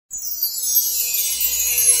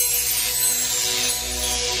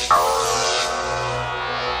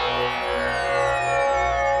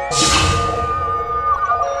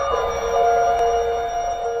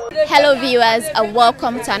Hello viewers,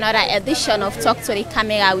 welcome to another edition of Talk to the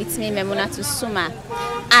Camera with me, Memunatu Suma.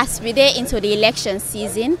 As we dey into the election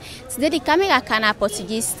season, today the camera can at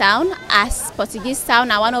Portuguese Town, as Portuguese Town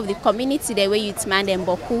are one of the community there where youth man them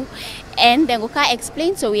boku, and then we can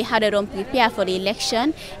explain to we how they don't prepare for the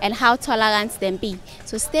election and how tolerant them be.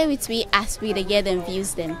 So stay with me as we get them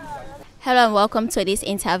views them. Hello and welcome to this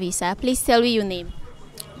interview, sir. Please tell me your name.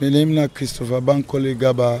 My name is Christopher Bankole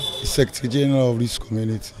Gaba, Secretary General of this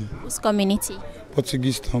community. Which community?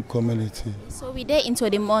 Portuguese Town community. So we're there into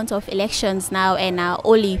the month of elections now, and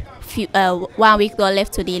only 1 week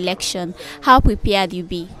left to the election. How prepared you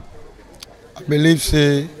be? I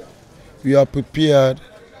believe we are prepared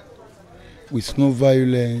with no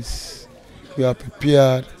violence. We are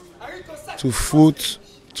prepared to vote.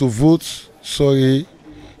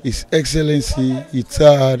 His Excellency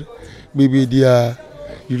Itad Bibidia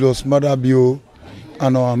Julius Madabio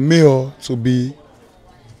and our mayor to be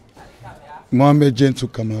Mohamed Gentle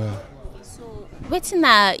Kamara. So, what's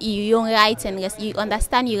now your right and you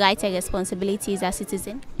understand your right and responsibilities as a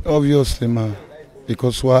citizen? Obviously, ma.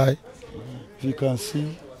 Because why? If you can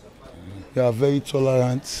see, we are very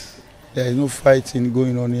tolerant. There is no fighting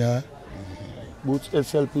going on here. Both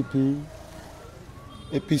SLPP,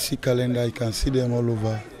 APC calendar, you can see them all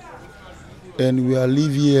over. And we are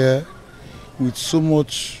live here with so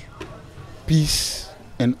much peace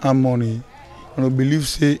and harmony. And I believe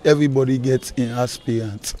everybody gets in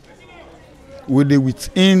aspirant. Whether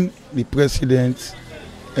within the president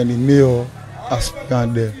and the mayor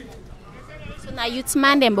aspirant there. So now youth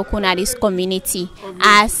man them bokuna this community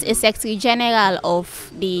as a secretary general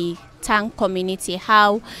of the town community.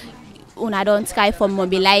 How una don't try for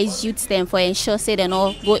mobilize youth them for ensure they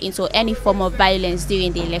don't go into any form of violence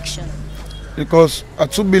during the election? Because I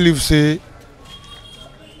too believe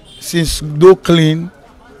since do clean,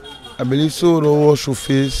 I believe so the wash your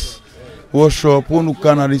face, wash up, one who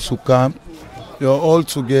can at this camp, you're all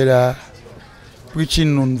together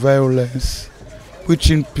preaching non-violence,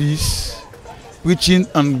 preaching peace, preaching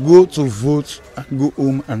and go to vote and go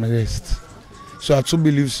home and rest. So I too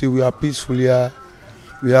believe we are peaceful here,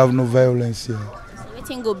 we have no violence here. So what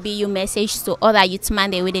thing will be your message to other youth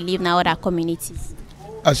men where they live in other communities?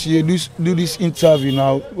 As you do this interview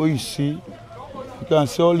now, what you see, you can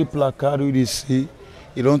see all the placard we see.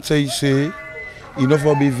 You don't tell you enough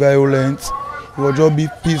will be violent, you will just be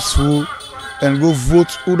peaceful and go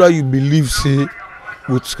vote who that you believe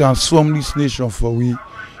would transform this nation for we,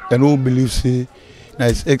 and who believe His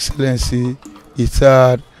Excellency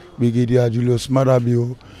Itad Brigadier Julius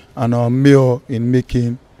Madabio and our mayor in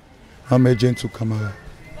making Mohamed Gentle Kamara.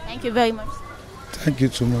 Thank you very much. Thank you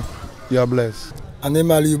too much. You are blessed. And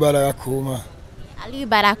then Ali Barakoma. Ali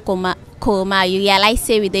Barakoma, you realize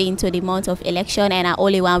we're into the month of election and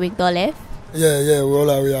only 1 week left? Yeah, we all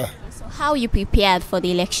are. So how you prepared for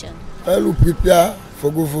the election? Well, we prepare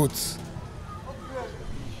for go vote.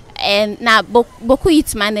 And now, boku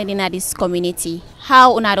youth man in this community,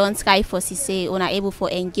 how una don't try for una able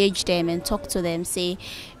for engage them and talk to them, say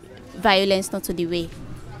violence not to the way?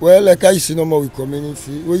 Well, like I see no more with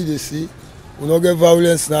community, what you see, we don't get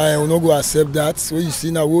violence now and we don't go accept that. So you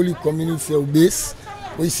see now, only community base.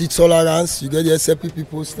 When you see tolerance, you get the SLPP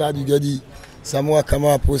poster, you get the Samoa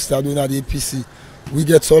Kamara poster, doing the APC. We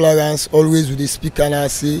get tolerance always with the speaker and I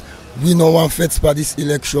say, we no one fights by this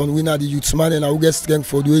election. We not the youth man and I will get strength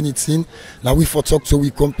for doing anything. Now we for talk to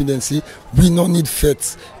with competency. We no need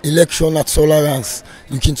fights. Election at tolerance.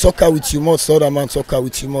 You can talk with your mouth, other man talk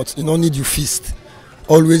with your mouth. You don't need your fist.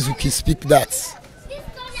 Always you can speak that.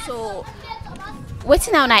 So,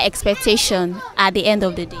 what's now our expectation at the end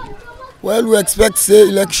of the day? Well, we expect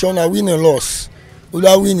election a win and loss.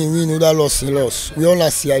 Either win, either loss and loss. We all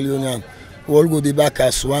are Sierra Leonean. We all go the back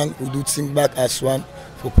as one. We do think back as one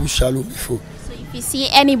for push shallow before. So if you see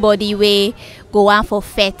anybody way go on for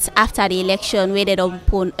fete after the election where they don't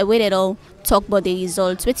talk about the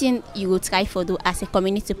results, what thing you will try for do as a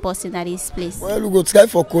community person at this place? Well, we go try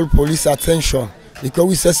for call police attention because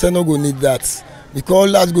we say no go need that. Because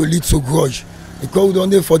all that go lead to grudge. Because we don't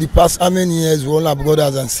do for the past how many years we all are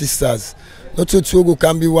brothers and sisters. Not to go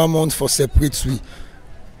can be 1 month for separate we.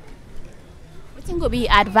 What thing will be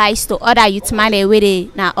advice to other youth man where they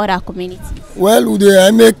na other communities? Well, I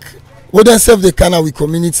make themselves the kind of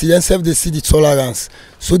community, themselves they see the tolerance.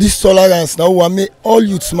 So this tolerance now we make all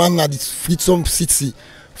youth man at the freedom city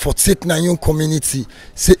for take na young community.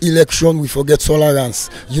 Say election we forget tolerance.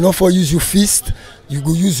 You know for use your fist, you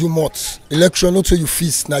go use your mouth. Election not so you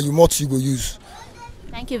fist, now your mouth you go use.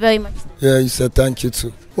 Thank you very much. Yeah, you said thank you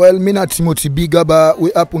too. Well, me na Timothy Bigaba,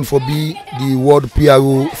 we happen for be the ward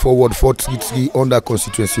PRO for Ward 433 under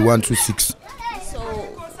constituency 126. So,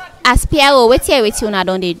 As PRO, what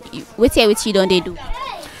you don't they do?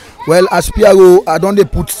 Well, as PRO, I don't dey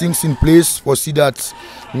put things in place for see that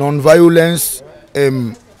non-violence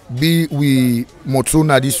be we motto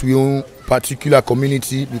na this we own particular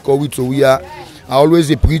community because we are. I always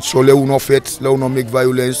dey preach or let we not fight, let we not make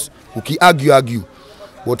violence. We keep argue,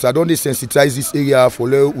 but I don't desensitize this area for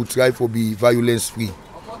let we try for be violence free.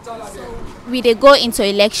 We dey go into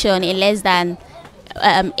election in less than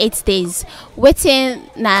 8 days. Waiting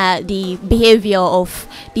na the behavior of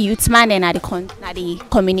the youth man and the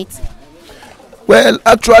community. Well,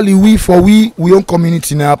 actually, we own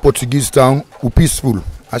community now, Portuguese town, we peaceful.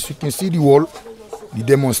 As you can see the wall, we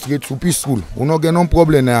demonstrate we peaceful. We not get no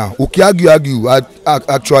problem now. We can argue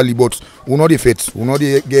actually, but we not fight. We not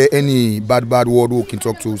get any bad word we can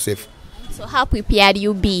talk to ourselves. So how prepared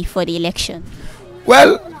you be for the election?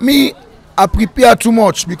 Well, I prepare too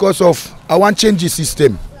much because of I want change the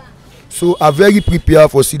system. So I very prepared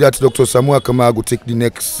for see that Dr. Samuel Kamara go take the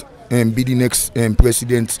next be the next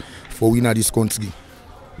president for winner this country.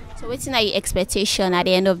 So what's your expectation at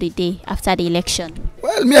the end of the day after the election?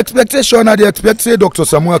 Well, my expectation I expect say Dr.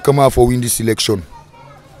 Samuel Kamara for win this election.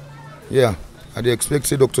 Yeah, I expect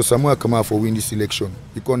say Dr. Samuel Kamara for win this election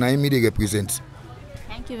because I me they represent.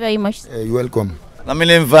 Thank you very much. You're welcome. My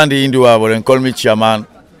name is Vandi Indua, but they call me chairman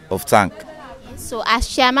of tank. So as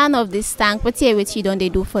chairman of this tank, what you don't they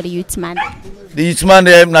do for the youth man? The youth man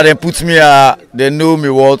they put me they know me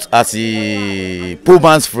what as a poor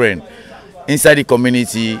man's friend inside the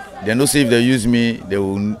community. They know say if they use me, they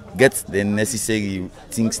will get the necessary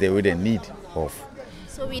things they need of.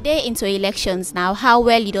 So we dey into elections now. How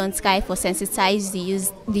well you don't try for sensitize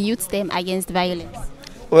the youth them against violence?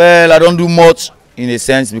 Well, I don't do much in a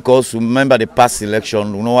sense because remember the past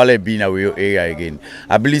election, we normally be in our area again.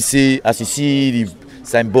 I believe say as you see the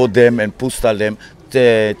signboard them and poster them,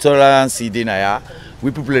 the tolerance in there,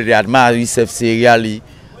 we people they admire themselves say really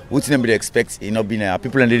what them they expect in not being there.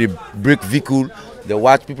 People they break vehicle, they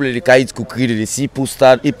watch people they carry cookery, they see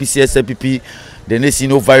poster, APC, SLPP, then they see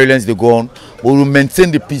no violence they go on. But we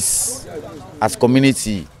maintain the peace as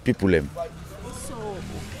community people them.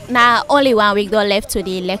 Now only 1 week left to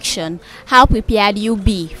the election. How prepared you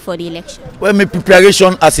be for the election? Well, my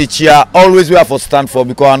preparation as a chair always we have to stand for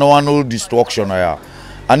because I don't want no destruction here.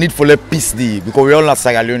 I need for let peace day because we all not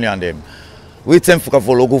Sierra Leone and them. We time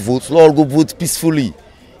for local votes. All go vote peacefully.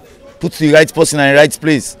 Put the right person in the right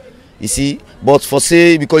place. You see, but for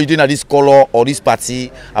say because you didn't have this color or this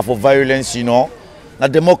party and for violence, you know. Now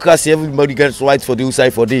democracy, everybody gets right for the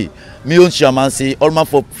side for day. Me own chairman say all man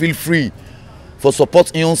for feel free. For support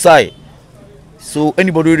in your side. So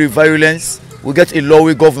anybody with violence will get a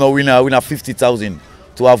law governor winner 50,000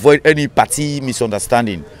 to avoid any party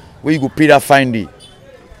misunderstanding. Where you go pay that fine day.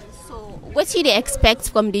 So what do they expect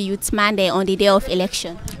from the youth man there on the day of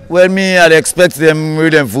election? Well, me I expect them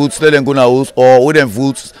with them votes, let them go na house or with them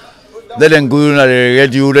votes, let them go na the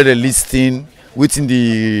radio, let them listen, waiting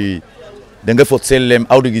the then get for tell them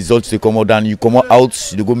how the results they come out and you come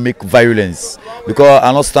out, you go make violence. Because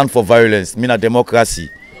I don't stand for violence, I mean a democracy.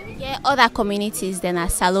 Yeah, other communities then a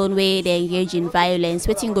salon where they engage in violence,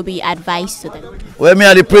 what will be advice to them? Well, me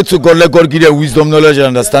I pray to God, let God give them wisdom, knowledge and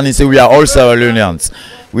understanding, say we are all Sierra Leoneans.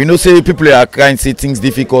 We know say people are crying, say things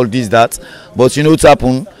difficult, this, that, but you know what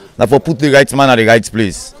happen, now for put the right man at the right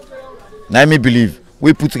place. Now I may believe,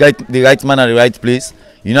 we put the right man at the right place,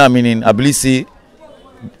 you know what I mean? I believe say,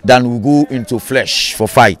 then we go into flesh for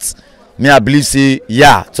fight. Me I believe say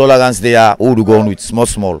yeah, tolerance there all to go on with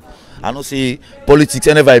small. I know say politics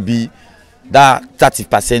never be that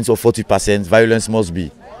 30% or 40% violence must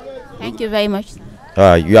be. Thank you very much.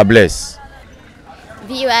 You are blessed.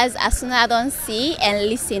 Viewers, as soon as I don't see and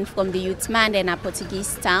listen from the youth man in a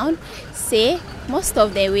Portuguese town, say most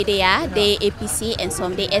of them where they are, they APC and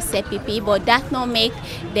some they SLPP, but that not make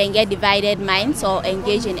them get divided minds or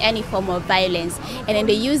engage in any form of violence. And then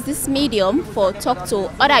they use this medium for talk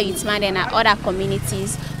to other youth men and other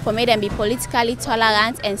communities for make them be politically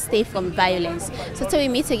tolerant and stay from violence. So till we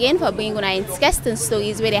meet again for bringing on interesting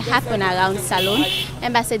stories where they happen around Salon.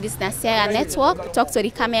 Remember, say this is Sierra Network. Talk to the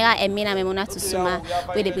camera and me, Memunatu Suma,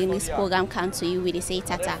 where they bring this program come to you with the say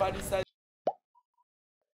tata.